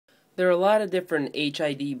There are a lot of different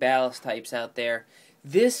HID ballast types out there.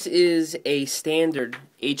 This is a standard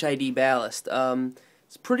HID ballast.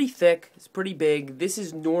 It's pretty thick, it's pretty big. This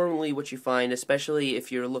is normally what you find, especially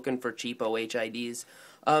if you're looking for cheapo HIDs.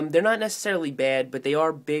 They're not necessarily bad, but they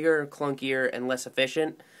are bigger, clunkier, and less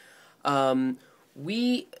efficient.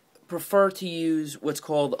 We prefer to use what's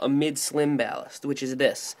called a mid-slim ballast, which is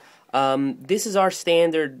this. This is our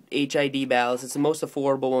standard HID ballast. It's the most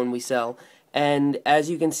affordable one we sell. And as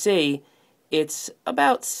you can see, it's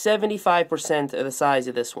about 75% of the size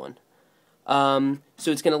of this one.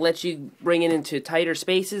 So it's going to let you bring it into tighter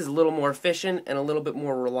spaces, a little more efficient, and a little bit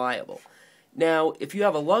more reliable. Now, if you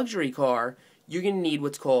have a luxury car, you're going to need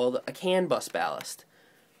what's called a CAN bus ballast,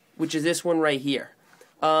 which is this one right here.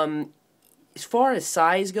 As far as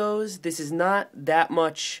size goes, this is not that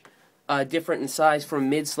much different in size from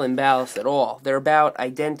mid-slim ballast at all. They're about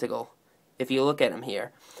identical if you look at them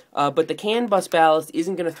here. But the CAN bus ballast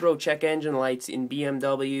isn't going to throw check engine lights in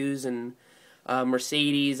BMWs and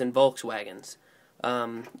Mercedes and Volkswagens.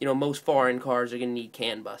 You know, most foreign cars are going to need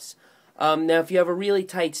CAN bus. Now, if you have a really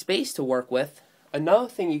tight space to work with, another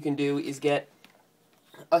thing you can do is get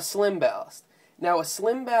a slim ballast. Now, a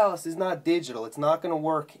slim ballast is not digital. It's not going to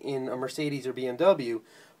work in a Mercedes or BMW,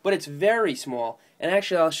 but it's very small. And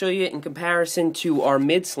actually, I'll show you it in comparison to our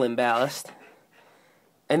mid-slim ballast.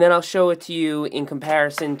 And then I'll show it to you in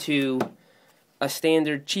comparison to a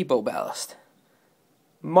standard cheapo ballast.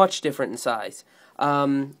 Much different in size.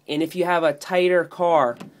 And if you have a tighter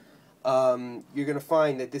car, you're going to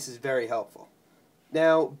find that this is very helpful.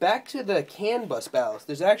 Now, back to the CAN bus ballast.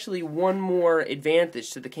 There's actually one more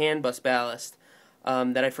advantage to the CAN bus ballast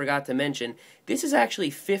that I forgot to mention. This is actually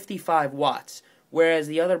 55 watts, whereas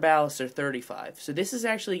the other ballasts are 35. So this is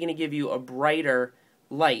actually going to give you a brighter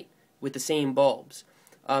light with the same bulbs.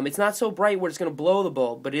 It's not so bright where it's going to blow the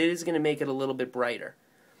bulb, but it is going to make it a little bit brighter.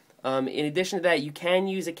 In addition to that, you can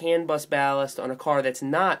use a CAN bus ballast on a car that's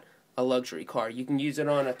not a luxury car. You can use it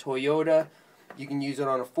on a Toyota, you can use it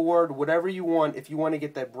on a Ford, whatever you want. If you want to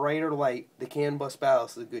get that brighter light, the CAN bus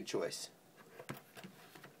ballast is a good choice.